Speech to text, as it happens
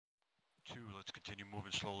let's continue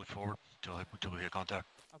moving slowly forward until we hit contact.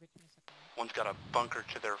 I'll get you in a second. One's got a bunker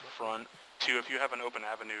to their front. Two, if you have an open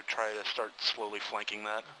avenue, try to start slowly flanking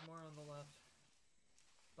that. There's more on the left.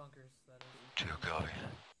 Bunkers, that is. Two, copy.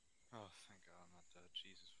 Oh, thank God I'm not dead.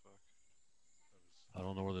 Jesus fuck. I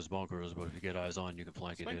don't know where this bunker is, but if you get eyes on, you can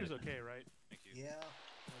flank it. Bunker's okay, right? Thank you. Yeah.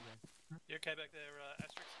 Okay. You okay back there,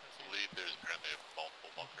 Asterix? I believe there's apparently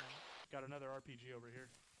multiple bunkers. Got another RPG over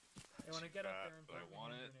here. They want to get up there and But I put a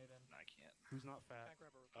want hand it. grenade in. I can't. Who's not fat? I'll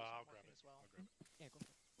grab I'll grab it. as well. I'll grab it. Yeah, go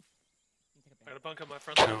for it. You can take a I got a bang. bunker on my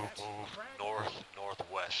front. Two, left. move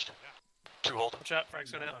northwest. Two, hold. Watch out,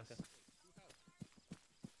 Frank's going out.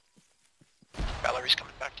 Valerie's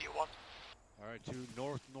coming back to you, one. Alright, two,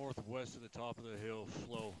 northwest of the top of the hill,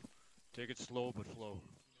 flow. Take it slow, but flow.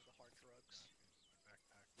 The hard drugs.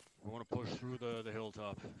 We want to push through the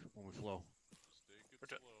hilltop when we flow.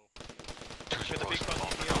 Roger. Two, With the big slow.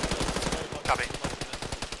 bunker here on the whole Copy. bunker.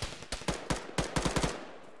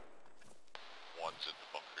 One's in the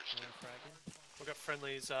bunkers too. We've got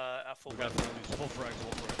friendlies at full We got friendlies, full frags,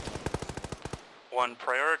 full frags. One,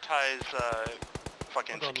 prioritize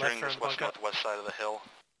fucking I'll go securing left this around the bunker. west-northwest side of the hill.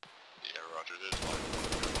 Yeah, roger, there's one.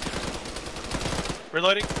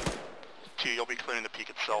 Reloading. Two, you'll be clearing the peak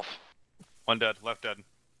itself. One dead, left dead.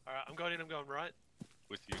 Alright, I'm going in, I'm going right.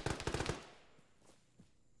 With you.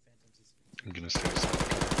 I'm gonna say something.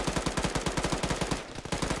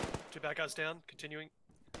 Two bad guys down, continuing.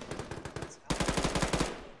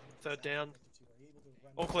 Third down.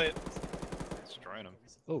 All clear. Destroying him.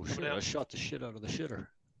 Oh shit, down. I shot the shit out of the shitter.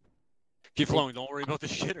 Keep flowing, don't worry about the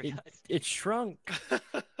shitter. It shrunk.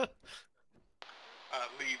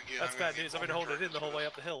 That's bad news, I've been holding it in the whole way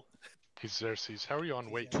up the hill. He's there, sees. How are you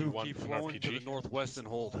on weight? Two, One keep an flowing to the RPG? northwest and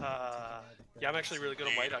hold. Yeah, I'm actually really good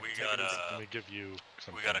on weight. I We can take got it easy. Let me give you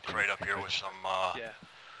some. we got a crate up here with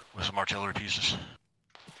some artillery pieces.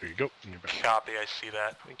 There you go. In your back. Copy, I see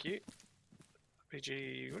that. Thank you.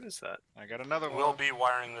 RPG, what is that? I got another one. We'll be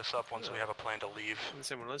wiring this up once we have a plan to leave. I haven't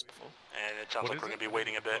seen one of those before. And it sounds What like is we're it? going to be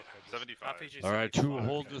waiting a bit. 75. RPG Alright, two, 75.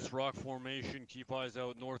 hold this rock formation, keep eyes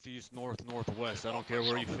out northeast, northwest. I don't care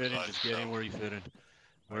where you fit in, just get in where you fit in.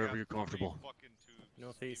 Wherever you're comfortable.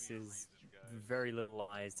 Northeast is very little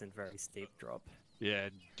eyes and very steep drop. Yeah,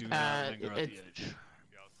 do not linger at the edge. Yeah,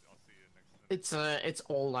 I'll see you next time. It's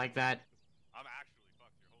all like that. I'm actually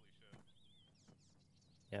fucked here, holy shit.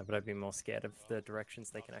 Yeah, but I'd be more scared of the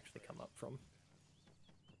directions they can actually come up from.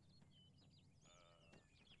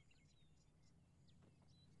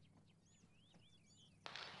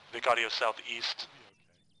 Big audio southeast.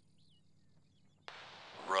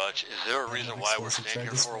 Raj, is there a reason why we're staying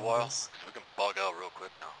here for a while? 'Cause we can bug out real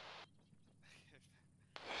quick now.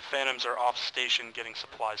 Phantoms are off station getting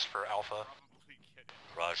supplies for Alpha.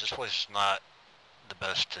 Raj, this place is not the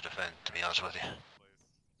best to defend, to be honest with you.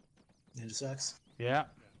 Ninja Sucks. Yeah.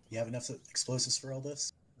 You have enough explosives for all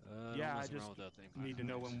this? Yeah, I messing just around with that thing. need to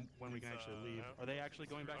know when we can actually leave. Are they actually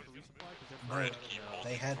going back to resupply? 'Cause they're No, far out of the-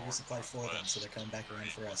 they had resupply for them, so they're coming back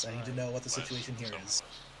around for us. I need to know what the situation here is.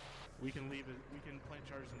 We can leave it. We can plant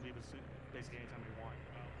charges and leave as basically anytime we want.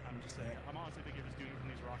 I'm just saying. I'm honestly thinking of just doing it from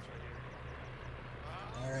these rocks right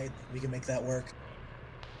here. Alright, we can make that work.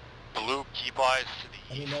 Blue, keep eyes to the Let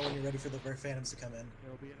me east. know when you're ready for the Phantoms to come in.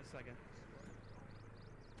 It'll be in a second.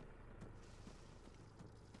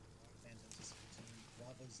 Phantoms is continuing.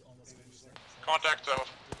 Bravo's almost finished their Contact though. intent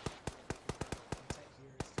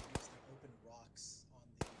here is to use the open rocks on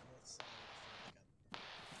the north side for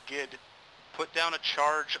backup. Gid, put down a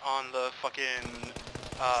charge on the fucking,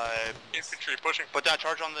 infantry pushing. Put down a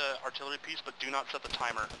charge on the artillery piece, but do not set the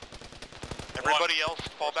timer. Everybody else,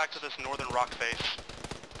 fall back to this northern rock face.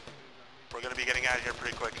 We're gonna be getting out of here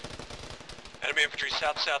pretty quick. Enemy infantry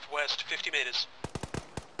south-southwest, 50 meters.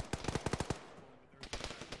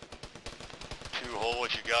 Two, hold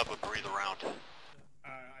what you got, but breathe around.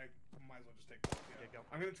 I might as well just take both. Yeah.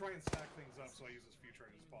 I'm gonna try and stack things up so I use as few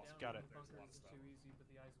trains as possible. Got it. There's a lot of Bunkers is stuff. too easy, but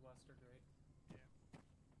the eyes west are great.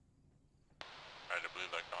 Alright, I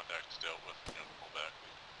believe that contact is dealt with. You know, pull back.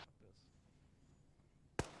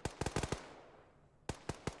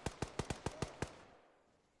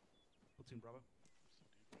 Platoon Bravo.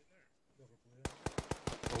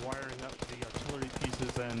 We're wiring up the artillery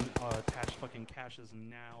pieces and attach fucking caches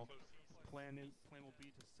now. Plan will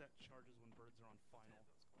be to set charges when birds are on final.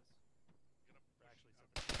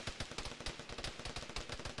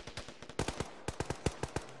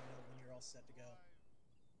 When you're all set to go.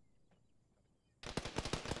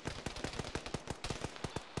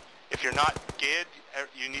 If you're not Gid,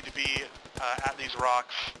 you need to be at these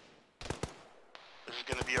rocks. This is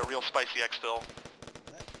gonna be a real spicy exfil.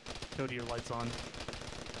 Cody, your lights on.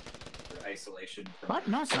 isolation. What?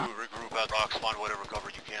 No, it's To not. regroup at rocks, find whatever cover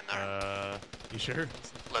you can there. You sure?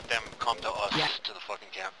 Let them come to us, to the fucking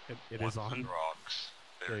camp. It is on. Rocks.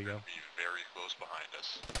 There you go. Be very close behind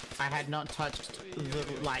us. I had not touched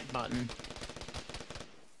the light button.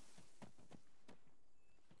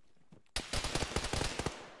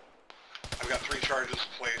 I've got 3 charges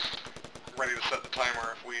placed, ready to set the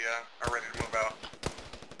timer if we are ready to move out.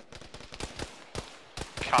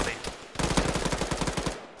 Copy.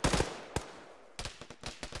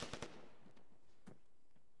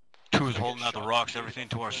 Two is holding out the rocks. Everything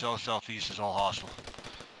to our south-southeast is all hostile.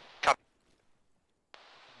 Copy.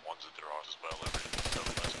 One's at the rocks as well. Everything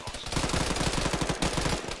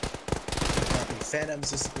Copy.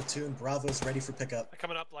 Phantoms is the platoon. Bravo's ready for pickup.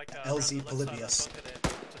 Coming up like LZ Polybius.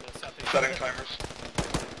 Setting timers.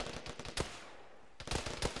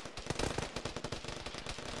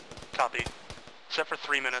 Copy. Set for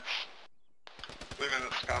 3 minutes. 3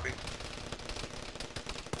 minutes, copy.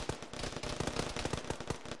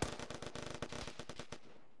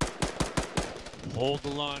 Hold the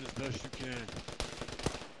line as best you can.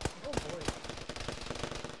 Oh boy.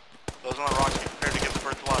 Those on the rocks, be prepared to give the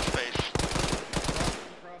birds a lot of space.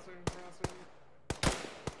 Crossing.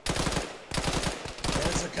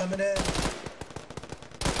 Birds are coming in.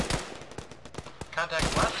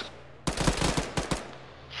 Contact west.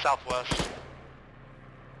 Southwest.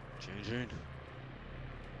 Changing.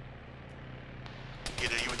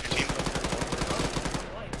 Either you with your team.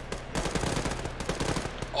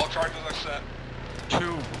 All charges are set.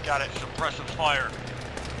 2. Got it. Suppressive fire.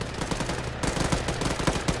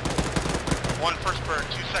 1 first bird,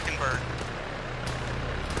 2 second bird.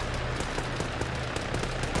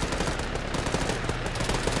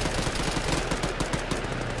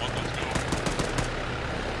 One, let's go.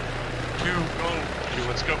 2, go. 2,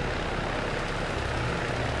 let's go.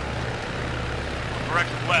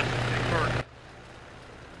 Direction west. Big bird.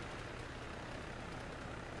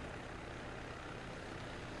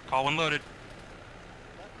 Call when loaded.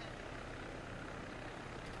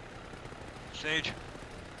 Sage.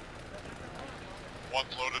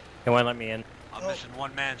 One's loaded. It won't let me in. I'm missing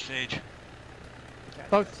 1 man, Sage.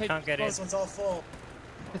 Can't get in. This one's all full.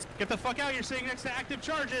 Get the fuck out, you're sitting next to active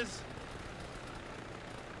charges!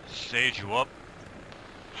 Sage, you up?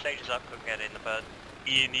 Stage is up, couldn't get in the bed.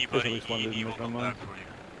 E&E, buddy. E&E will come back for you.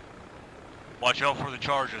 Watch out for the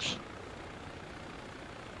charges.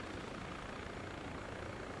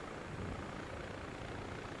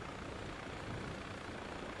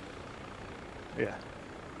 Yeah.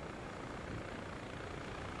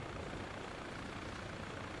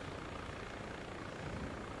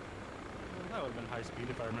 That would have been high speed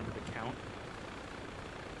if I remember to count.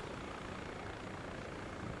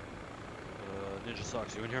 Ninja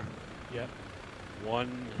Socks, you in here? Yeah.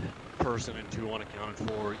 1 person and 2 unaccounted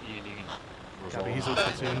for E&E. Copy, he's with the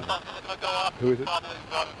platoon. Who is it?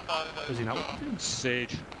 Is he not with the platoon?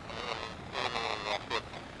 Sage.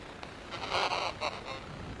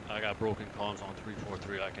 I got broken comms on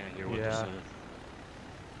 343. I can't hear what they're saying.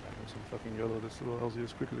 I'm some fucking yellow this little LZ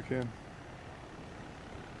as quick as I can.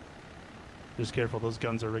 Just careful, those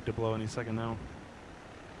guns are rigged to blow any second now.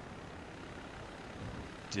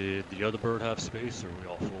 Did the other bird have space, or are we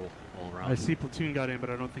all full all around? I see platoon got in, but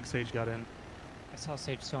I don't think Sage got in. I saw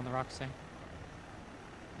Sage still on the rocks thing.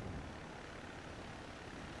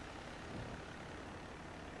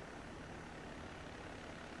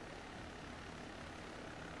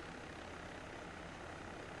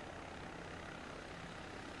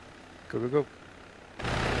 Go, go, go.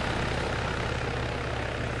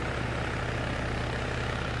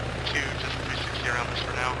 Just 360 around this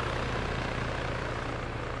for now.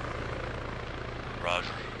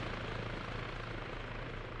 Roger.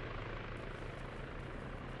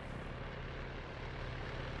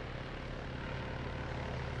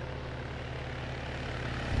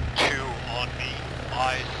 On me,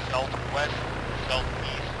 eyes southwest,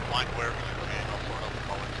 southeast, find wherever you can. I'll sort out the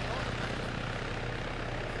colors.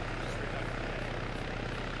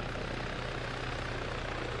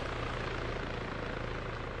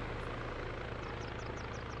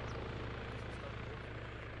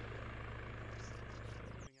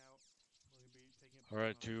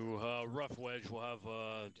 Alright, to rough wedge, we'll have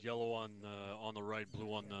yellow on the right,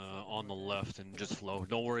 blue on the left, and just flow.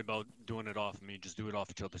 Don't worry about doing it off me. Just do it off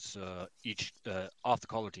each other's off the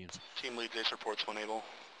color teams. Team lead base reports when able.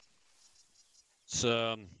 It's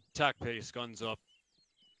tack pace, guns up.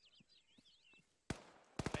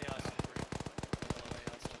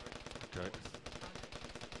 Okay.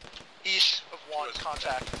 East of 1,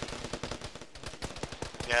 contact.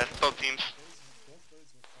 Yeah, it's both teams.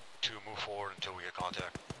 2, move forward until we get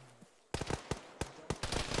contact.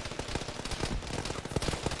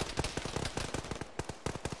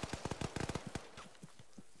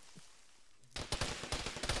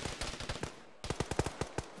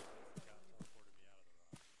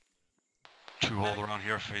 hold around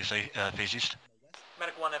here, face east.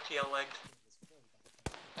 Medic 1 FTL legged.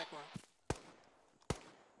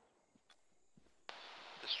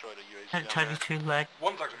 Destroyed a UAV Medic down there. 22 leg.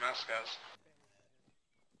 One Dr. Mask has.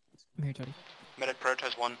 I'm here, Tony. Medic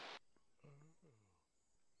prioritize 1.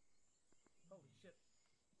 Holy shit.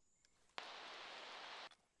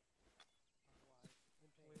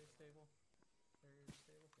 Way stable. Very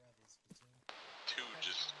stable. Two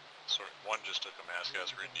just, sorry, one just took a mask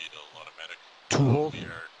gas. We're gonna need a lot of medic. 2 hold. We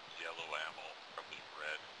are yellow ammo, probably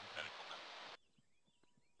red medical now.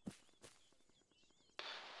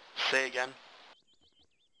 Say again.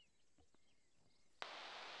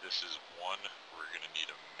 This is 1. We're gonna need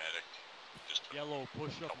a medic. Just Yellow,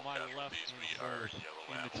 push up couple my left casualties. and We are hold yellow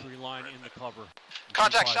in the ammo, tree line red in the medic. cover.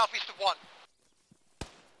 Contact 5. southeast of 1.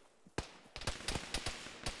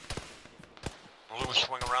 Blue will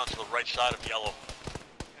swing around to the right side of yellow.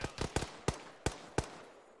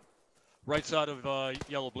 Right side of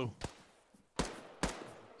yellow, blue.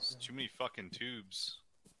 It's too many fucking tubes.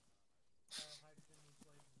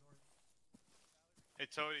 Hey,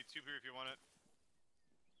 Toady, tube here if you want it.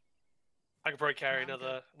 I could probably carry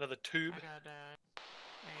another tube.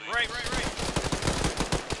 Right.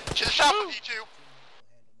 To the south of you 2.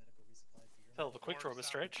 Hell of a quick draw,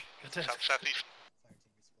 Mr. H. Southeast.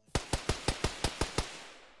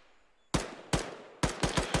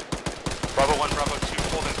 Bravo 1, Bravo 2,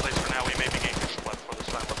 hold in place for now. We may be getting resupply for this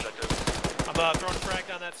final objective. I'm throwing a frag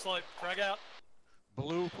down that slope. Frag out.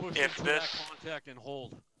 Blue, push If into this- that contact and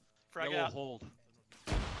hold. Frag Yellow, out. hold.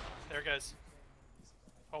 There it goes.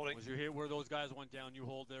 Holding. Was you hit where those guys went down? You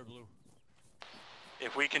hold there, blue.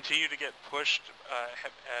 If we continue to get pushed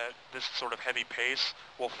at this sort of heavy pace,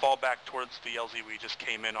 we'll fall back towards the LZ we just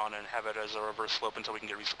came in on and have it as a reverse slope until we can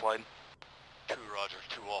get resupplied. 2 roger,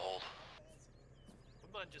 2 all hold. We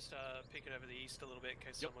might just peek it over the east a little bit in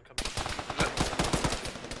case someone comes in.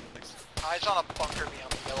 Eyes on a bunker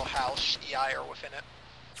beyond the yellow house. EI are within it.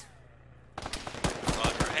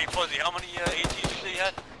 Roger. Hey, Fuzzy, how many ATs you say you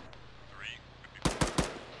had? 3.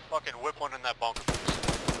 Fucking whip one in that bunker, please.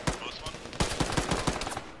 Close one.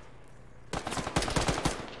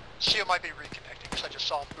 Seal might be reconnecting because I just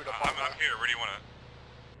saw him boot up on I'm here. Where do you want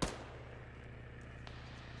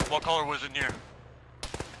it? What color was in here?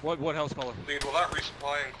 What house color? Lead, will that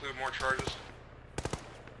resupply include more charges?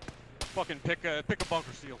 Fucking pick a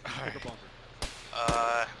bunker, Seal. Pick a bunker.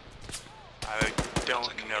 I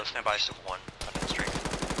don't know. Stand by. 1 on that street.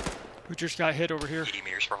 Who just got hit over here? 80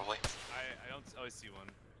 meters probably. I don't always see one.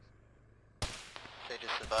 They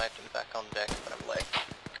just survived and back on deck, but I'm legged.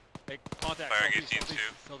 Hey, contact. Fire Southeast, gate team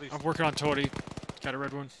southeast, southeast. I'm working on Toady. Got a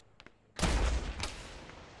red one.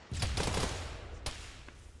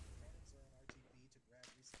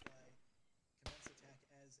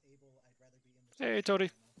 Hey, Toady.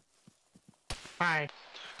 Hi.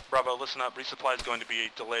 Bravo, listen up. Resupply is going to be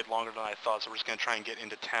delayed longer than I thought, so we're just going to try and get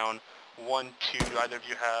into town. 1, 2, either of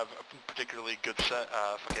you have a particularly good set,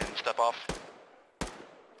 fucking step off?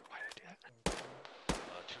 Why did I do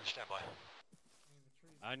that? 2, stand by.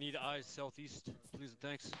 I need eyes southeast, please and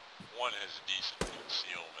thanks. 1 has decent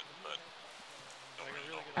concealment, but don't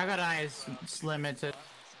really know. I got eyes limited.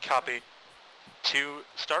 Copy. 2,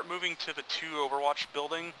 start moving to the 2 Overwatch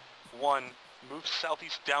building. 1, move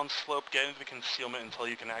southeast down slope, get into the concealment until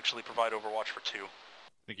you can actually provide Overwatch for 2. I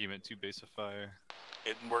think you meant 2 base of fire.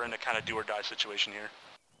 We're in a kind of do or die situation here.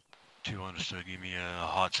 2 understood, give me a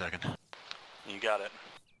hot second. You got it.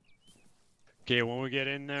 Okay, when we get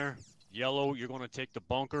in there, yellow, you're going to take the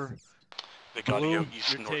bunker. They got to Blue, go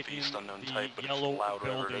east, you're northeast, taking unknown the type, but it's yellow loud,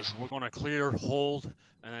 whatever it building. is. We're going to clear, hold,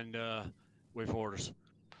 and wait for orders.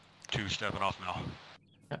 2 stepping off now.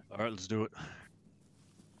 Alright, let's do it.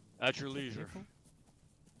 At your leisure.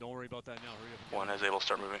 Don't worry about that now, hurry up. 1 is able to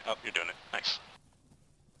start moving. Oh, you're doing it. Nice.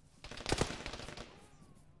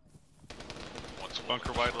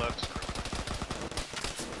 Bunker wide left.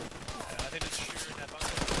 I think it's shooting that bunker.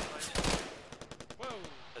 Whoa!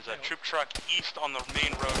 There's a troop truck east on the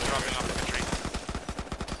main road dropping off infantry.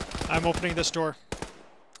 I'm opening this door.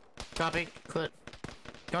 Copy. Clear.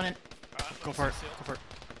 Going in. Go for it. Go for it.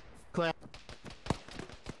 Clear.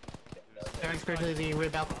 Going quickly the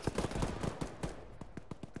rib out.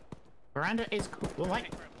 Veranda is cool. What?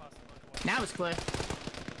 Now it's clear.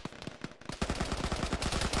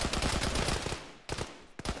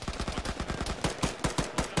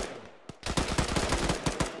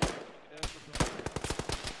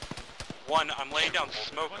 One, I'm laying down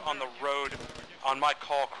smoke on the road on my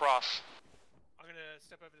call cross. I'm gonna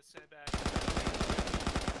step over the sandbag.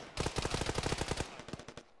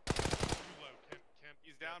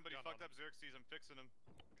 He's down, but he fucked up Xerxes. I'm fixing him.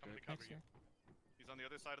 Coming to cover you. He's on the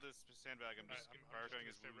other side of this sandbag. I'm just firing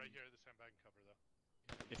his wound. right here at the sandbag and cover though.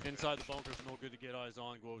 If inside the bunker's no good to get eyes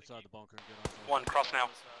on, go outside the bunker and get eyes on. 1, cross now.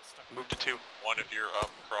 Move to 2. 1 if you're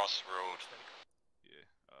up cross road. Yeah.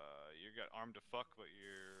 You got armed to fuck, but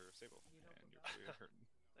you're disabled. And you're hurting.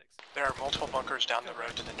 Thanks. There are multiple bunkers down the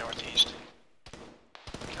road to the northeast.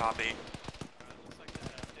 Copy. Looks like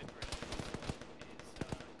that dead grenade is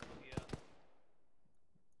clear.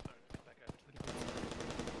 Come back over to the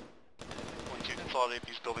Going to consolidate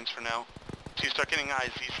these buildings for now. 2, start getting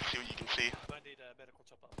eyes east to see what you can see. Might need a medical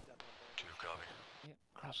chop up down there. 2, copy. Yeah,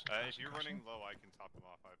 cross. If you're running low, I can top them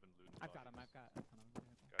off. I've been looting. I've got him. I've got him.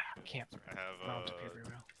 Gotcha. Can't. I have Well, it's okay,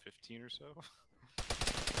 real. 15 or so.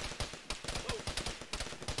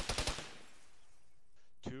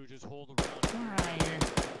 Two, just hold around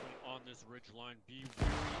on this ridge line. Be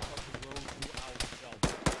wary of the road to our south.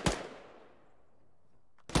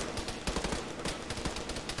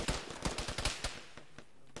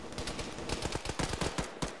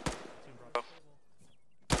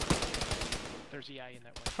 There's EI in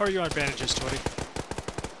that way. How are you on bandages, Tony?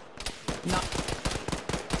 No.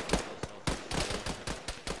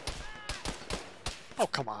 Oh,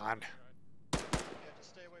 come on.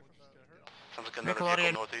 Sounds like another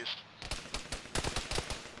vehicle northeast.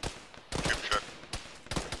 Coop truck.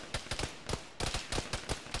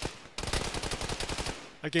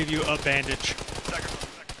 I gave you a bandage.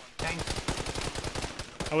 Thanks.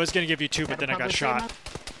 I was gonna give you 2, but then I got shot.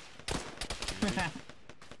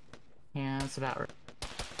 Yeah, that's about right.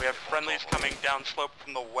 We have friendlies coming down slope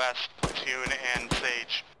from the west, Platoon and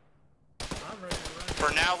Sage.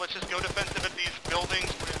 For now, let's just go defensive at these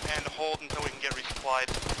buildings and hold until we can get resupplied.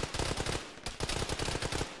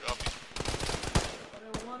 But I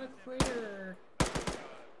want to clear.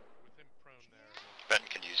 Ben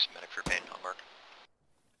can use medic for pain on mark.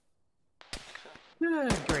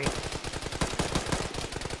 Great.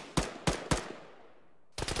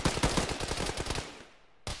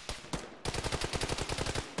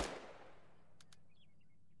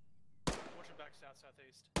 Watching back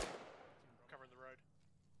south-southeast. Covering the road.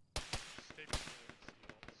 Stay with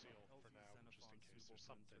the seal for now, just in case there's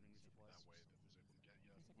something that way that was able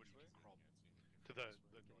to get you. Which way? Crawl to the northeast.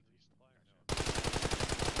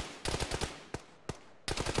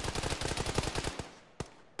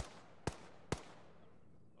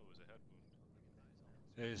 Oh, it was a head wound.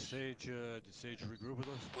 Hey, Sage, did Sage regroup with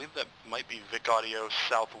us? I believe that might be Vic Audio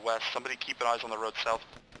southwest. Somebody keep an eyes on the road south.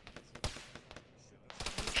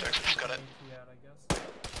 Jackson's got it. Yeah, I guess.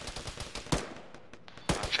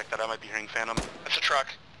 Check that, I might be hearing Phantom. That's a truck.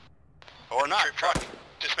 Or not, truck.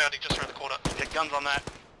 Dismounting just around the corner. Get guns on that.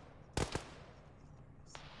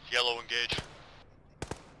 Yellow engage.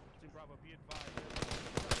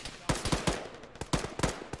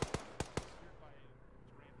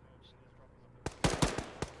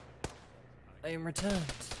 I am returned.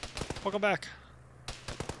 Welcome back.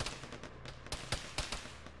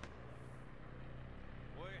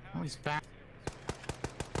 Oh, he's back.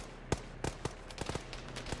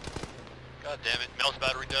 God damn it, mouse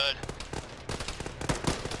battery died.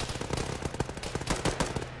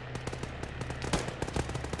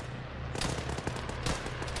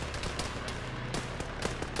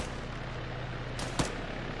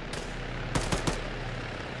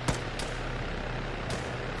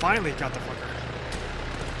 Finally got the fucker.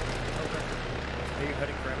 Are you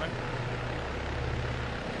heading for Arma?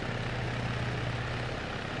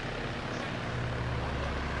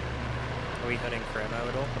 Are we heading for Arma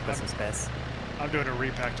at all? I've got some space. I'm doing a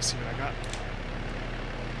repack to see what I got.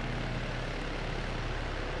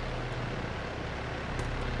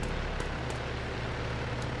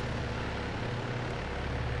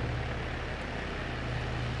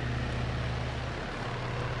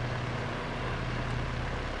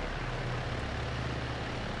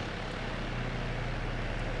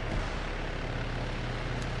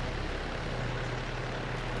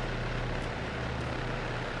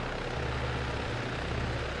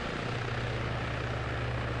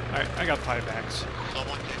 Alright, I got 5 bags.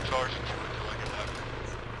 Someone get charged into it until I get back.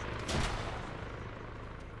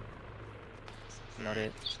 Not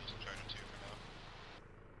it.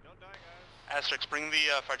 Asterix, bring the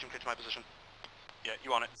fire team kit to my position. Yeah,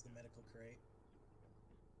 you on it. Is the medical crate.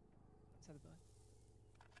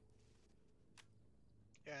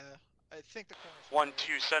 Yeah, I think the corner's 1,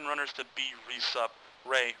 2, send runners to B, resup.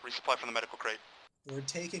 Ray, resupply from the medical crate. We're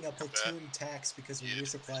taking a platoon tax because we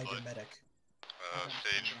resupplied your medic.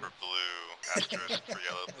 Sage for blue, asterisk for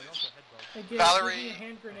yellow, please. Hey, Gabe, Valerie- give me a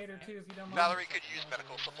hand grenade or two if you don't mind. Valerie could use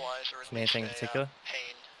medical supplies or at least Anything in particular?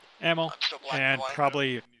 pain. Ammo, I'm still black and white.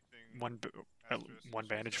 probably one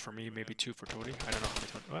bandage for me, maybe 2 for Tony. I don't know how many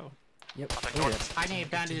Tony. Well, Yep. I need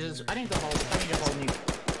bandages. I need the whole. I need a whole new.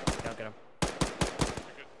 Go get him.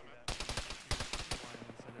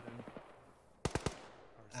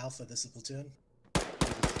 Alpha, this is platoon. I'm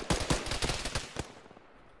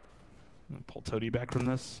gonna pull Toady back from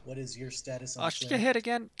this. What is your status on Oh, she get hit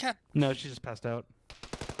again? God. No, she just passed out.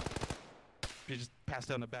 She just passed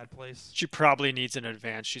out in a bad place. She probably needs an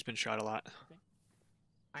advance. She's been shot a lot.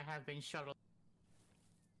 I have been shuttled.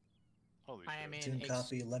 Holy I am in. Platoon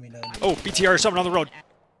copy, let me know. Oh, BTR, someone on the road.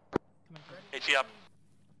 AT up.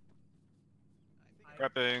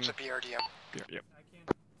 Prepping. It's a BRDM. Yep.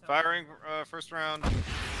 Firing, first round.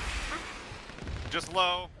 Just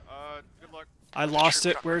low. Good luck. I lost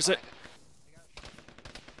it. Where is it?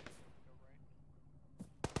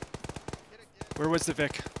 Where was the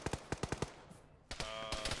Vic?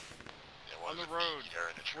 On the road.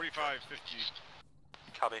 45, 50.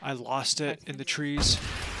 Copy. I lost it in the trees.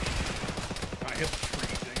 I hit the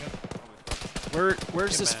tree, dang it.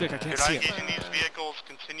 Where's this Vic? I can't You're see not it. engaging these vehicles.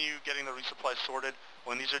 Continue getting the resupply sorted.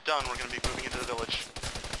 When these are done, we're going to be moving into the village.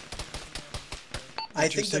 I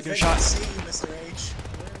think the taking a Vic shot. can see you, Mr. H.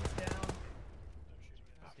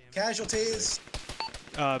 Casualties.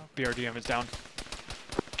 BRDM is down.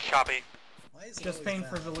 Copy. Why is it Just always pain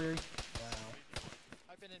for that? Valeri.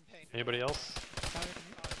 I've been in pain. Anybody else?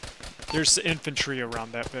 There's infantry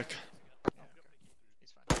around that Vic.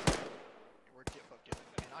 He's fine. We're both getting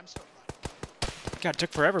in pain. I'm still fine. God, it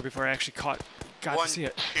took forever before I actually got to 1, see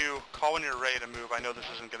it. 2, call when you're ready to move. I know this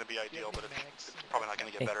isn't going to be ideal, but it's probably not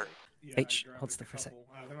going to get better. Yeah, H, I grabbed hold a still for a sec.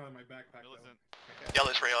 couple. They're not in my backpack though. Yeah,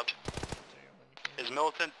 let's ray up. Is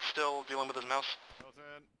Militant still dealing with his mouse?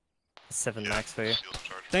 7 max for you.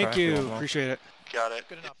 Thank Alright, you. cool, well. Appreciate it. Got it.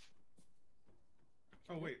 Good enough.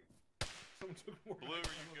 Oh wait. Someone took more. Blue, are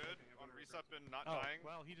you good? On resup and not dying?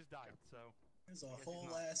 Well, he just died, so. There's a whole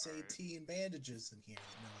ass 18 bandages in here.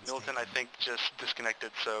 that no one's Militant, I taking. think, just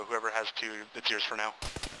disconnected, so whoever has to, it's yours for now.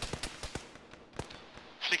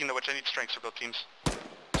 Speaking of which, I need strengths for both teams. 2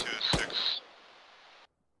 is 6.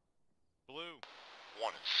 Blue.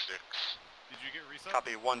 1 is 6. Did you get resup?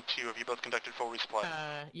 Copy, 1, 2, have you both conducted full resupply?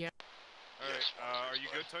 Yeah. Alright, are you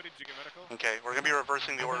good, Toady? Did you get medical? Okay, we're going to be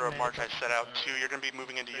reversing the order of march I set out. 2, you're going to be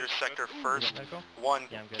moving into your sector first. 1,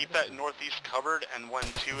 Yeah, I'm good. keep that northeast covered, and when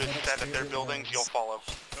 2 is set at their buildings, you'll follow.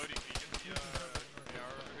 Toady, can you get the AR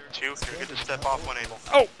over here? 2, you're good to step off when able.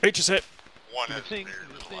 Oh, H is hit. 1 is lose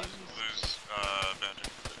bandage.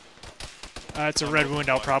 It's a red wound.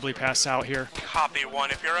 I'll probably pass out here. Copy, 1,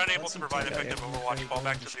 if you're unable to provide effective overwatch, fall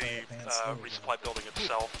back to the resupply building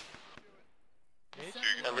itself.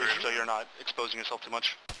 At least so you're not exposing yourself too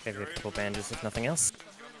much. Maybe a couple bandages if nothing else.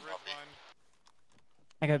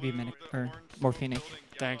 I gotta be a minute or morphine.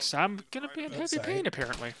 Thanks. I'm gonna be in heavy pain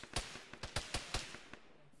apparently.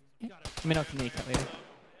 Let me know if you need cut later.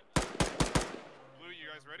 Blue, you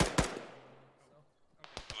guys ready?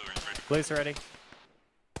 Blue's ready.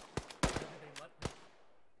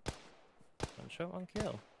 One shot, one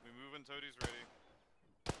kill. We move when Toady's ready.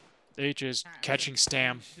 H is catching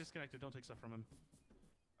Stam. Disconnected. Don't take stuff from him.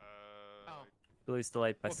 Blue's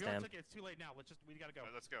delayed by Well, if you don't Stam. take it, it's too late now. We gotta go.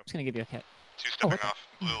 Let's go. I'm just gonna give you a kit. 2 stepping off.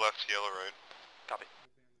 Blue left, yellow right. Copy.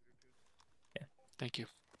 Thank you.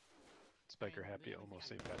 Spiker happy, almost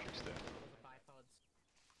St. Patrick's Day.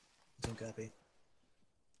 Don't copy.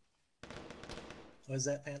 What is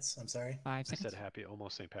that, Pants? I'm sorry. 5 I seconds. said happy,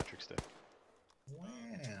 almost St. Patrick's Day. Wow.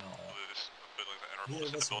 Blue's building the Neither intervals of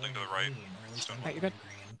in the us building to were the right. green, or at least I'm Alright, you're not good.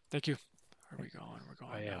 green. Thank you. Where are we going? We're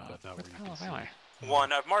going. I am, but not where you can see. Where am I?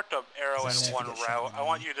 1, I've marked an arrow Doesn't and have to 1 get shot route. in I the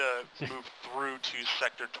want you to move through to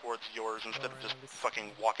sector towards yours instead of just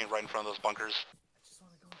fucking walking right in front of those bunkers.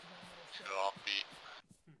 Copy.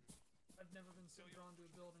 I've never been so drawn to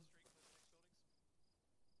a building.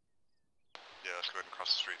 Yeah, let's go ahead and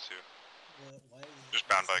cross the street too. Why is Just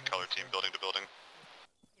bound by color team, building to building.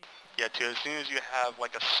 Yeah, too, as soon as you have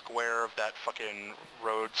like a square of that fucking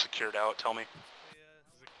road secured out, tell me.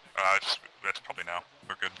 That's probably now.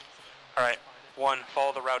 We're good. Alright, 1,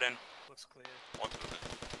 follow the route in. Looks clear. 1's moving.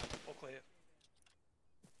 All clear.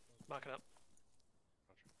 Mark it up.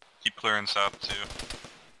 Keep clearing south too.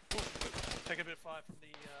 Take a bit of fire from the.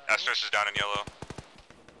 Asterisk is down in yellow.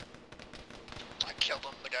 I killed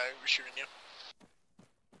him, the guy who was shooting you.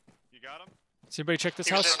 You got him? Does anybody check this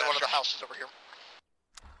He was house? in one of the houses over here.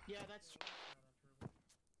 Yeah, that's.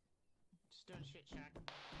 Just doing shit, Shack.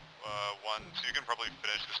 1, so you can probably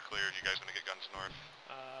finish this clear if you guys want to get guns north.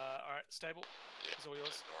 Alright, stable. Yeah, It's all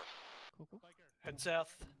yours. north. Cool, cool. Head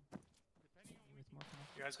south. With morphine.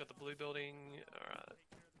 You guys got the blue building. Alright.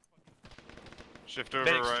 Shift over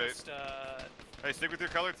Medics right. just, Hey, stick with your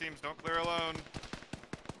color teams. Don't clear alone.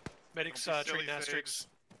 medics Don't be silly treating saves. asterisks.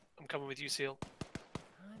 I'm coming with you, Seal.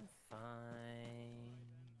 I'm fine.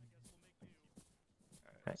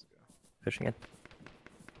 Right. Pushing in.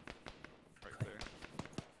 Right there.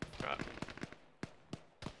 Right.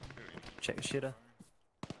 Check the shooter.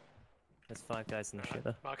 There's 5 guys in the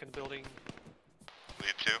shooter. Marking the building.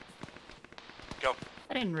 Lead 2. Go.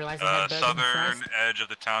 I didn't realize I had burgers and Southern fries. edge of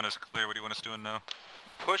the town is clear. What do you want us doing now?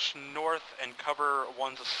 Push north and cover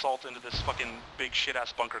one's assault into this fucking big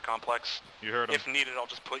shit-ass bunker complex. You heard him. If needed, I'll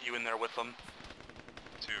just put you in there with them.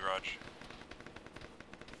 2, Raj.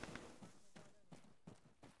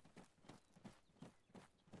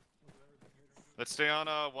 Let's stay on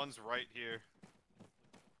one's right here.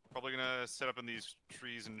 Probably gonna set up in these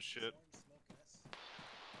trees and shit.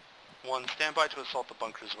 1, stand by to assault the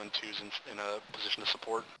bunkers when 2's in a position to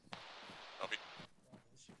support. Copy.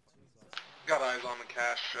 Got eyes on the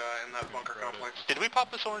cache in that bunker complex. Did we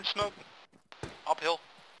pop this orange smoke? Uphill?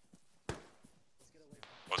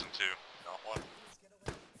 Wasn't 2. Not 1.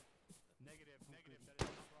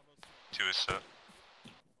 2 is set.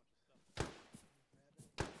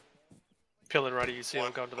 Pillin ready, you see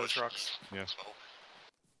him going to those rocks. Yeah.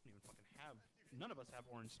 None of us have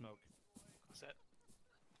orange smoke. Set.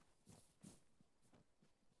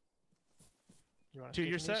 You want 2,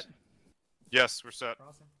 you're set? Yes, we're set.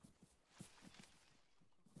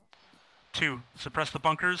 2, suppress the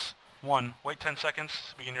bunkers. 1, wait 10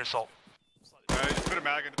 seconds, begin your assault. Just put a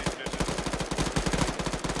mag into these bitches.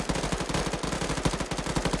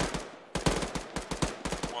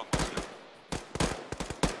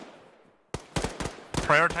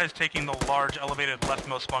 Prioritize taking the large elevated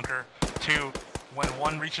leftmost bunker. 2, when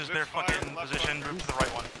 1 reaches their fucking position, move to the right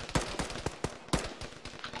one.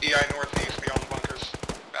 EI northeast beyond the bunkers.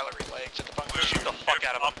 Valerie legs at the bunker. Shoot the fuck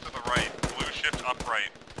out of Up to the right. Blue shift up right.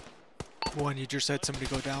 1, you just had somebody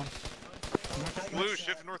go down. Blue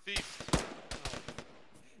shift northeast.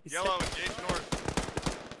 Yellow engage north.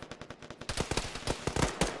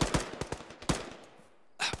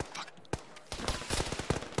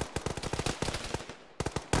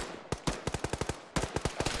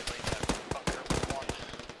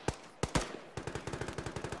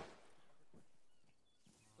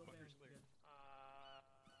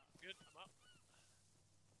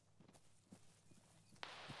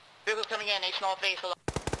 Vehicles coming in, H northeast.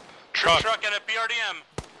 Truck and a BRDM.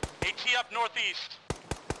 AT up northeast.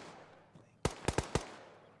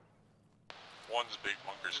 1's big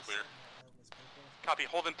bunker's clear. Copy,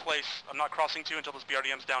 hold in place. I'm not crossing 2 until this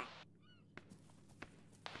BRDM's down.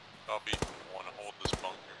 Copy. 1, hold this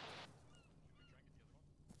bunker.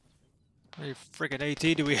 How many friggin'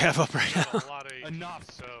 AT do we have up right now? A lot of AT, enough.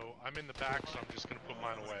 So I'm in the back, so I'm just gonna put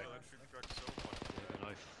mine away. And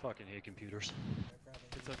I fucking hate computers.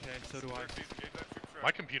 It's okay, so do I.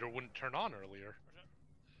 My computer wouldn't turn on earlier.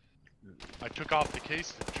 I took off the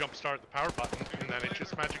case to jumpstart the power button, and then it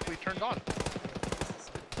just magically turned on.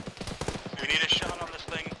 We need a shot on this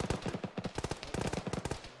thing.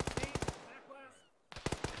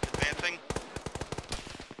 Advancing.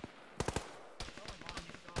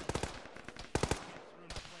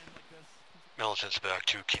 Militant's back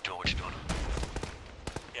too. Keep doing what you're doing.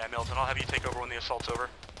 Yeah, Milton, I'll have you take over when the assault's over.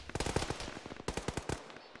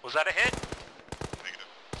 Was that a hit? Negative.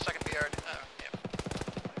 Second BR. Yeah.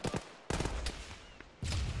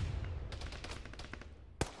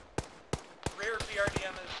 Rear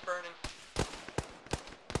BRDM is burning.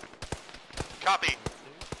 Copy.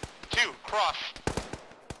 2, cross.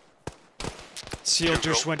 Seal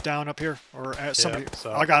just went down up here, or somebody.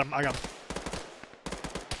 so- I got him. I got him.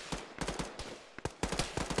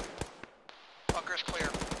 Bunker's clear.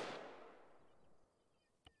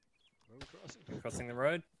 Crossing the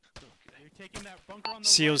road. You're taking that bunker on the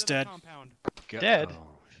Seal's right dead. of the compound. Dead?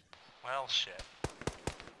 Well, shit.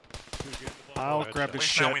 I'll grab At his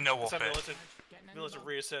least shit. now we know we'll What's up, fit. Militant? Militant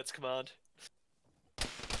reasserts command.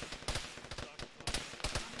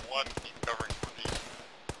 1, keep covering northeast.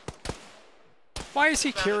 Why is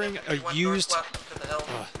he carrying a used?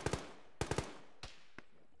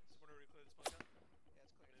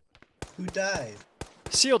 Who died?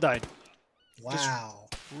 Seal died. Wow.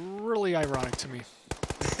 Really ironic to me.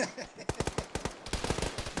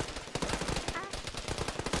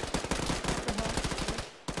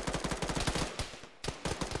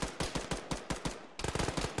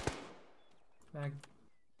 Mag.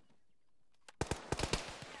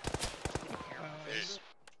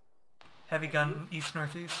 Heavy gun, east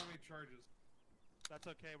northeast. That's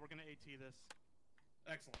okay, we're gonna AT this.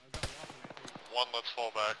 Excellent. I've got lots of AT. 1, let's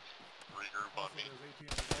fall back. Regroup on me.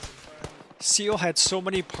 Seal had so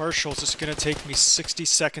many partials, it's gonna take me 60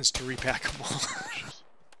 seconds to repack them all.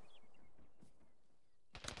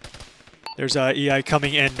 There's EI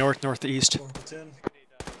coming in northeast.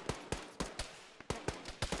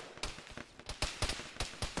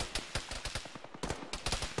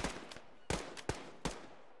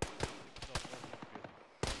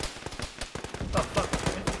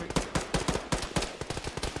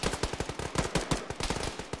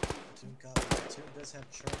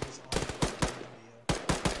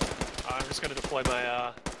 I'm just gonna deploy my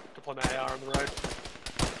AR on the road.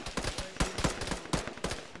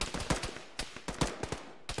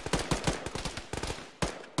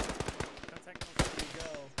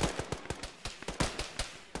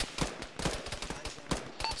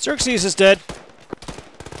 Xerxes is dead.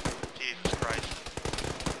 Jesus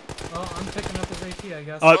Christ. Well, I'm picking up his AP, I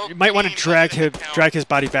guess. You might want to drag his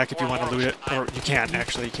body back if you want to loot it, or you can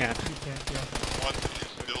actually. You can.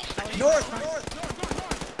 North.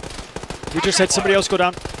 We just had somebody else go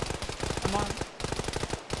down. Come on.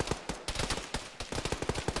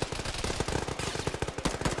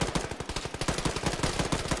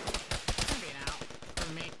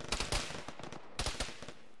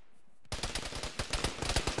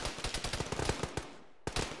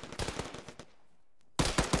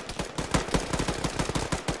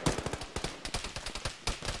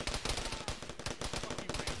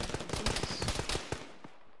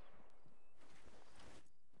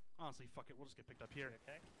 Honestly, fuck it, we'll just get picked up here.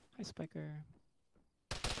 Okay. Hi, Spiker.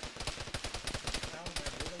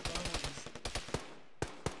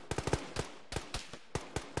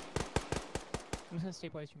 I'm just gonna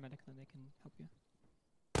stabilize your medic, then they can help you.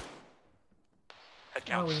 Head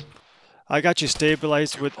count. I got you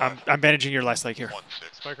stabilized with. I'm managing your last leg here.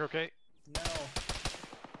 Spiker, okay? No.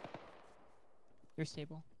 You're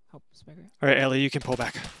stable. Help, Spiker. All right, Ellie, you can pull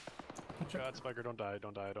back. God, Spiker, don't die,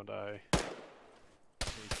 don't die, don't die.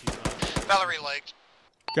 Valerie legged.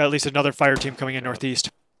 Got at least another fire team coming in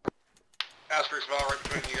northeast. Asterisk Val right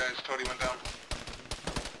between you guys. Cody went down.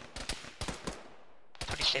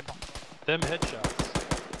 Pretty stable. Them headshots.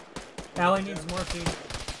 Allie needs morphine.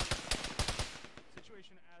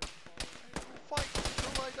 Situation as Fight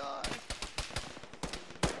till I die.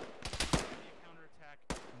 counterattack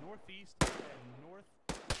northeast and north.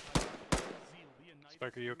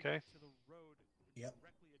 Spiker, you okay? To the road. Yep.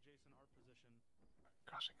 Directly adjacent our position.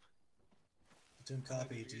 Crossing. Platoon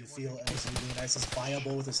copy. Do you feel MZ Leonidas is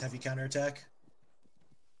viable with this heavy counterattack?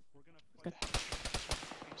 Good.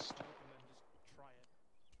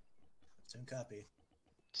 Platoon copy.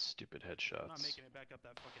 Stupid headshots. Not making it back up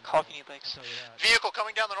that fucking. Hawking it legs. Vehicle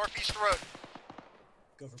coming down the northeast road.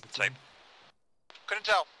 Go for platoon. Couldn't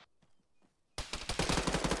tell.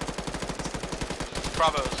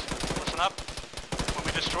 Bravos, listen up. When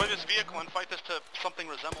we destroy this vehicle and fight this to something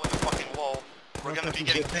resembling a fucking lull, we're going to be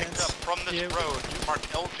getting picked up from this road, marked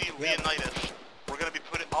LZ Leonidas. We're going to be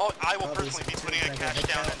putting, I will personally be putting a cache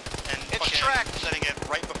down and fucking setting it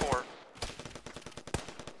right before.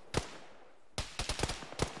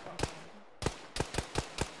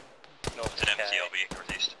 North to MTLB,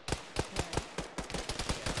 northeast.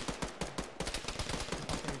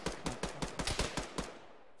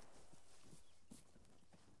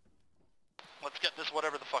 Let's get this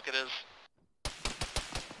whatever the fuck it is.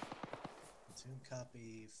 Platoon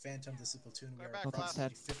copy. Phantom, this is platoon. We are back,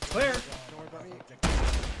 approximately 50 Clear. Don't worry about me.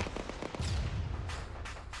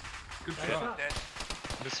 Good shot.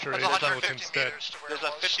 Mr. That's 150 meters to where There's it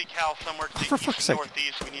a was. 50 cal somewhere to For the fuck's east sake.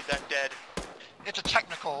 northeast. We need that dead. It's a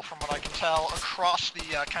technical, from what I can tell, across the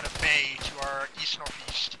kind of bay to our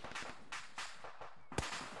east-northeast.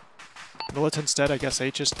 Militant's dead. I guess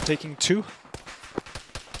H is taking 2.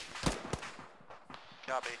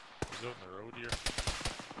 Copy. He's on the road here.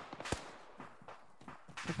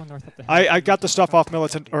 People north up the I got the stuff off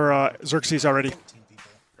Militant or Xerxes already.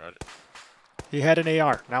 Got it. He had an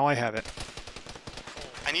AR. Now I have it.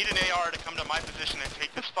 I need an AR to come to my position and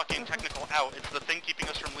take this fucking technical out. It's the thing keeping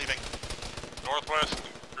us from leaving. Northwest.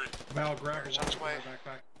 Val, grab There's on its way.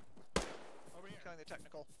 backpack. Killing the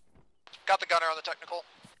technical. Got the gunner on the technical.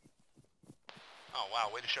 Oh wow,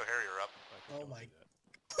 way to show Harrier up. Oh my.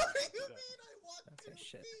 Okay,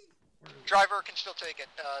 shit. Driver can still take it.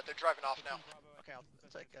 They're driving off now. Okay, I'll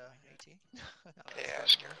take AT. Yeah,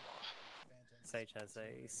 scared him off. Sage has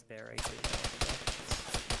a spare AT.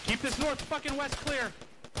 Keep this north fucking west clear.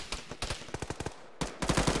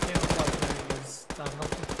 Is not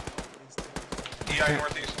helpful. EI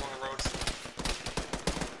northeast along the road.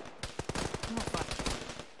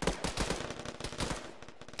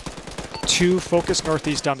 Two focus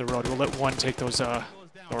northeast down the road. We'll let one take those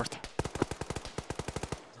north.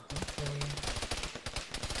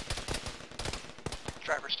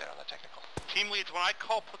 Driver's dead on the technical. Team leads, when I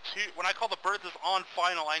call the birds is on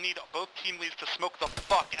final, I need both team leads to smoke the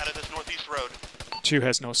fuck out of this northeast road. 2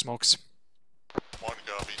 has no smokes. 1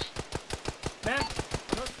 copies. Man,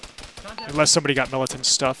 contact. Unless somebody got militant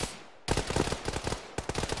stuff.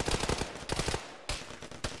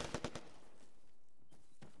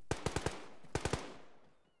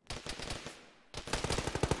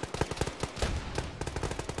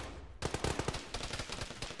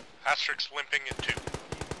 Asterix limping in 2.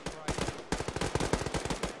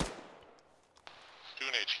 2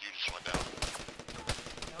 in HQ just went down.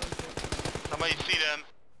 Somebody see them.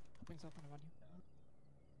 Brings up on you.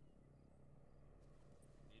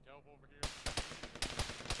 Need help over here?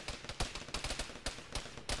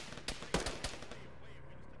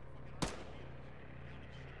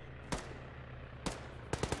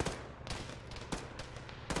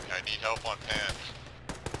 I need help on pans.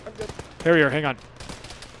 I'm good. Harrier, hang on.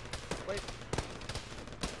 Wait.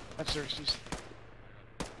 I'm Xerxes.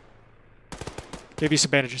 Give you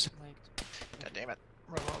some bandages. God damn it.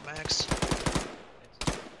 Run low, Max.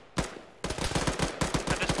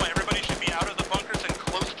 At this point, everybody should be out of the bunkers and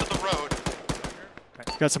close to the road.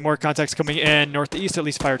 Got some more contacts coming in northeast, at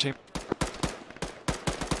least fire team.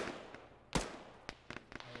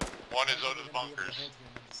 1 is out of the bunkers.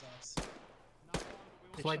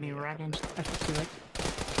 Lightning right in. I should see like.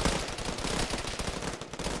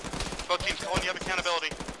 Both teams, Colin, you have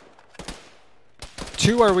accountability.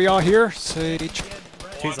 2, are we all here? Sage.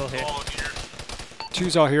 2's all here.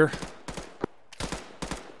 2's all here.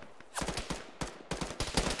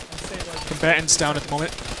 Combatants down at the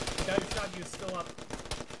moment. The guy who shot you is still up.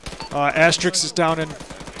 Asterix is down in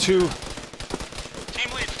 2.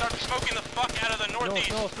 Team lead, start smoking the fuck out of the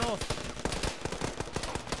northeast. North.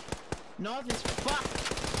 North is fucked.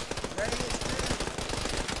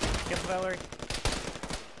 Get the Valerie.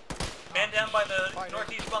 Man down by the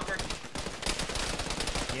northeast bunker.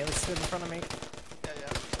 Yeah, let's sit in front of me. Yeah.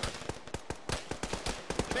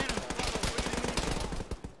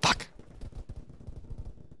 Fuck.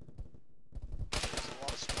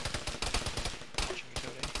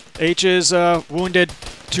 H is wounded.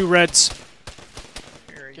 2 reds.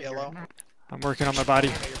 Here, yellow. I'm working on my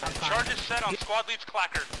body. Charges set on squad lead's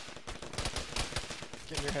clacker.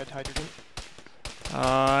 Get in your head, hydrogen.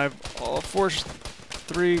 4,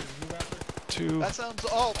 3, 2. That sounds.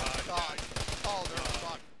 Oh my god. Oh, they're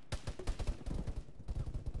fucked.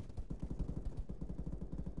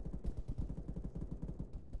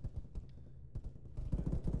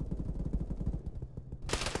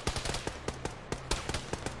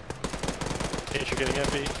 H, you're getting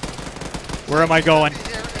empty. Where am I going? Here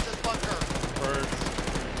in this bunker.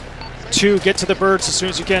 Birds. 2, get to the birds as soon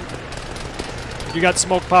as you can. If you got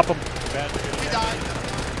smoke, pop them. He died.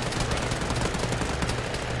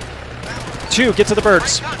 2, get to the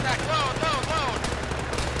birds. Contact, load.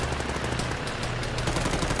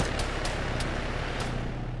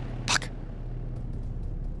 Fuck.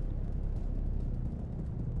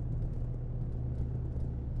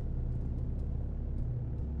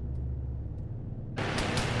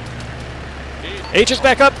 H is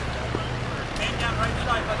back up. Man down right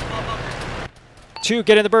side by the small bunker. 2,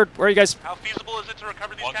 get in the bird. Where are you guys? How feasible is it to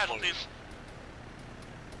recover these casualties?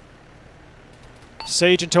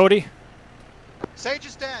 Sage and Toady. Sage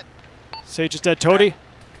is dead. Sage is dead. Toady.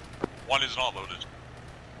 1 is not loaded.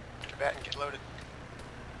 Combatant, get loaded.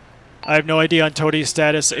 I have no idea on Toady's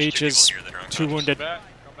status. H 2 is people here that are 2 wounded. Come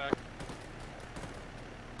back.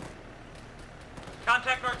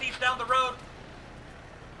 Contact northeast down the road.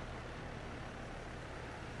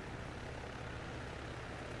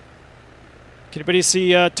 Can anybody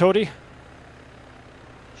see Toady?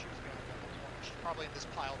 She's probably in this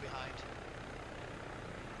pile behind.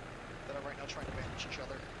 That are right now trying to manage each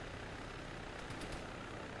other.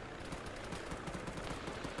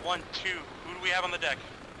 1, 2. Who do we have on the deck?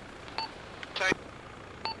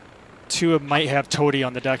 2 might have Toady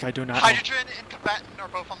on the deck. I do not know. Hydrogen and combatant are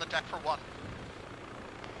both on the deck for 1.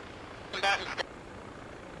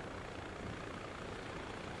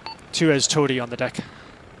 2 has Toady on the deck.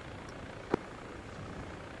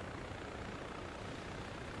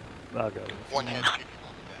 I'll go. 1 head.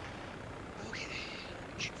 Okay.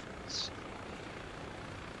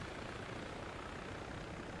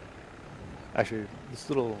 Actually, this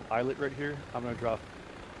little islet right here, I'm gonna drop.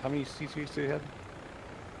 How many CCs do you have?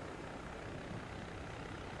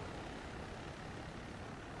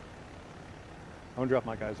 I'm gonna drop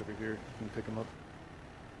my guys over here. You can pick them up.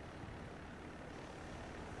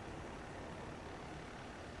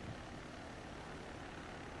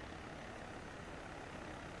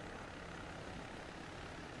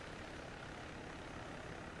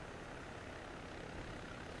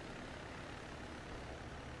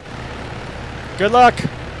 Good luck.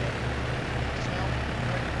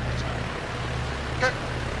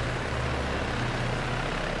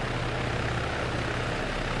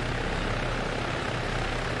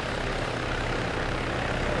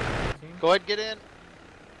 Go ahead, get in.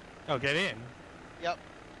 Oh, get in. Yep.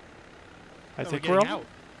 I think we're we're out.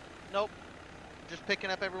 Nope. Just picking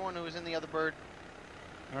up everyone who was in the other bird.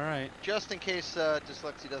 All right. Just in case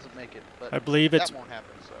Dyslexia doesn't make it, but I believe it's- that won't happen.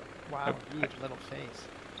 So. Wow, huge little face.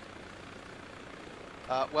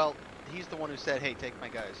 Well, he's the one who said, "Hey, take my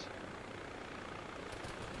guys."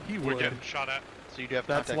 He We're would. getting shot at. So you do have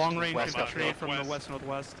That's context long to the range west, infantry from the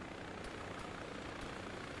west-northwest.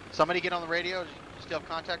 Somebody get on the radio. You still have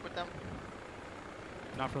contact with them?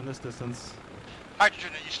 Not from this distance.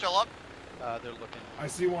 Hydrogen, are you still up? They're looking. I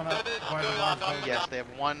see one up by the large bunker. Yes, they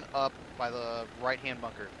have one up by the right-hand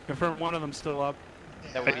bunker. Confirm one of them still up.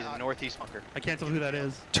 That would be the northeast bunker. I can't tell who that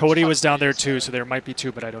is. Toady was down there too, so there might be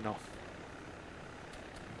two, but I don't know.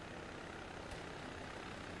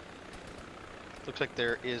 Looks like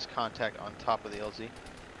there is contact on top of the LZ.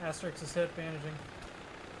 Asterix is hit, bandaging.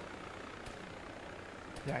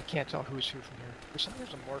 Yeah, I can't tell who's who from here. There's some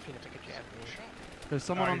there's a morphine if they could jam me. There's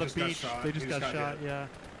someone Oh, on he the just got beach. shot. They just He got just got shot. hit. Yeah.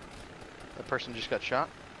 The person just got shot?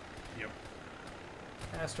 Yep.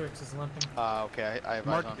 Asterix is limping. Okay, I have eyes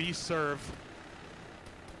Mark on. B serve.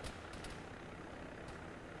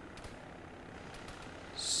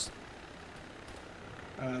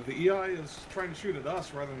 The EI is trying to shoot at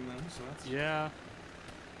us rather than them, so that's... Yeah.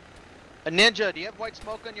 A Ninja, do you have white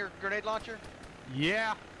smoke on your grenade launcher?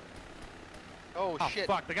 Yeah. Oh, shit.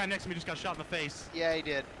 Fuck, the guy next to me just got shot in the face. Yeah, he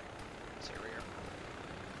did.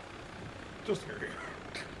 Just here.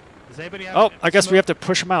 Does anybody have Oh, I guess smoke? we have to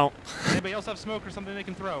push them out. Does anybody else have smoke or something they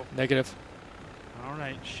can throw? Negative. All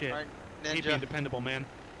right, shit. All right, Keep Ninja. being dependable, man.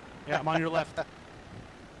 Yeah, I'm on your left.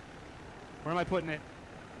 Where am I putting it?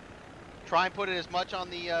 Try and put it as much on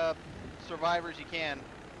the survivor as you can.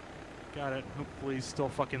 Got it. Hopefully he's still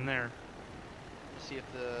fucking there. Let's see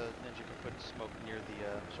if the Ninja can put smoke near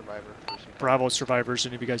the survivor. For some Bravo survivors,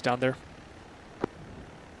 any of you guys down there?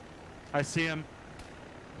 I see him.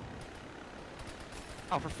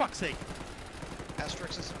 Oh, for fuck's sake.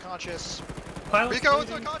 Asterix is unconscious. Pilot's Rico is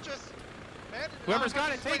bleeding. unconscious! Man, Whoever's got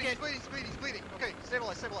it, he's take bleeding, it. He's bleeding, he's bleeding, he's bleeding. Okay,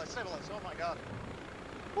 stabilize, stabilize, stabilize. Oh my god.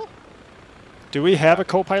 Whew. Do we have a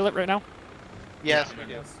co-pilot right now? Yes, we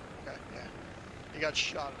do. Okay, yeah. He got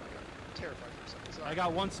shot and I got terrified for a second. Sorry. I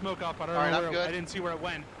got one smoke up. I don't All right, know I'm where. good. I didn't see where it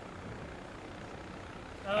went.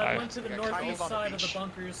 It went to the got northeast Kyle on the side of the beach.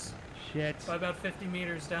 bunkers. Shit. By about 50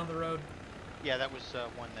 meters down the road. Yeah, that was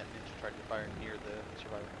one that Ninja tried to fire near the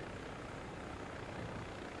survivor.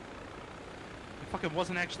 It fucking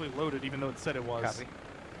wasn't actually loaded, even though it said it was. Copy.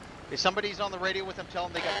 If somebody's on the radio with them, tell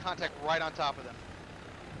them they got contact right on top of them.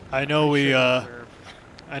 I know we want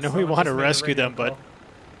to just made a rescue radio them, but call.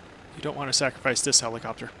 you don't want to sacrifice this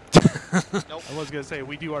helicopter. Nope. I was gonna say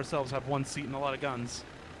we do ourselves have one seat and a lot of guns.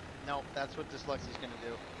 No, that's what Dyslexia's gonna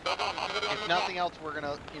do. If nothing else, we're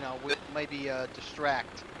gonna, we maybe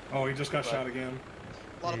distract. Oh, he just got But- shot again.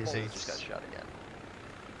 A lot of He bullets. just got shot again.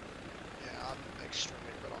 Yeah, I'm extremely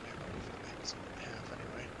good on ammo for the magazine I have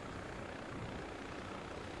anyway.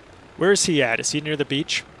 Where is he at? Is he near the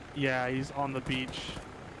beach? Yeah, he's on the beach.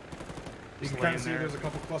 You Just can kind laying of see there. there's a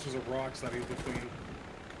couple clusters of rocks that he's between.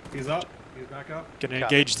 He's up. He's back up. Gonna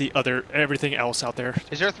Copy. engage the everything else out there.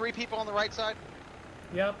 Is there 3 people on the right side?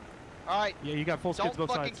 Yep. Alright. Yeah, you got full skids Don't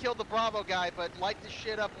both fucking sides. kill the Bravo guy, but light this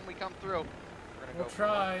shit up when we come through. We're gonna We'll go for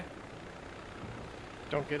try.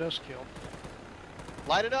 Don't get us killed. it.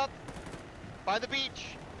 Light it up. By the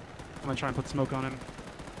beach. I'm gonna try and put smoke on him.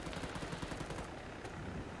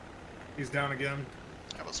 He's down again.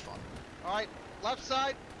 That was fun. Alright. Left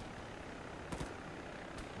side.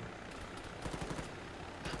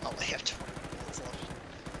 I only have 20 bullets left.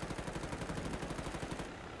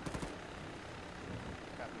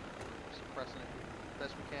 Copy. Suppressing it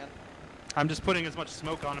best we can. I'm just putting as much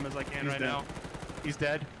smoke on him as I can He's right dead. now. He's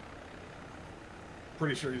dead.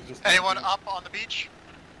 Pretty sure he's just... Anyone up on the beach?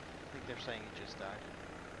 I think they're saying he just died.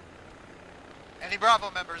 Any Bravo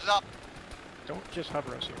members up? Don't just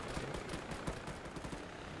hover us here.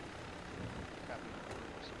 Copy.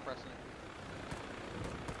 Suppressing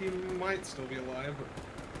it. He might still be alive, but...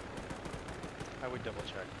 I would double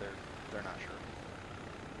check. They're not sure.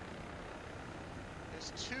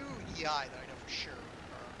 There's 2 EI that I know for sure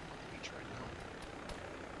are on the beach right now.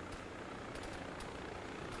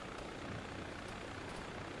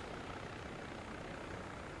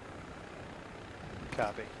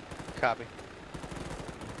 Copy. Copy.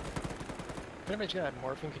 If anybody's got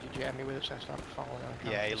morphine, could you jam me with it so I stop falling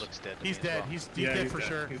on? Yeah, he looks dead. to He's me as dead. well. He's yeah, dead he's for dead.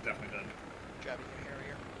 sure. He's definitely dead. Jabbing your hair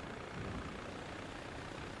here.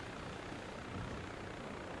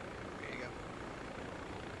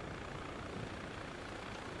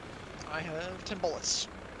 I have 10 bullets.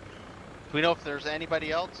 Do we know if there's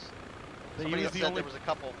anybody else? Somebody was else the said there was a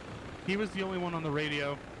couple. He was the only one on the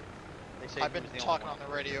radio. They say I've he been was the talking only on one.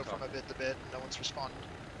 the radio from a bit to bit, and no one's responded.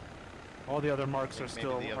 All the other marks are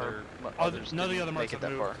still. The other, None of the other marks make it have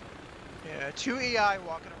that moved. far. Yeah, 2 EI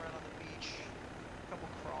walking around on the beach. A couple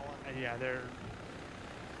crawling. Yeah, they're.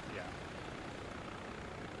 Yeah.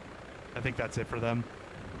 I think that's it for them.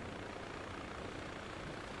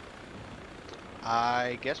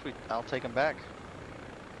 I guess I'll take them back.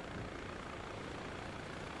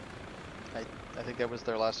 I think that was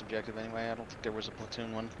their last objective anyway. I don't think there was a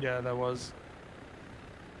platoon one. Yeah, that was.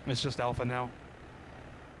 It's just Alpha now.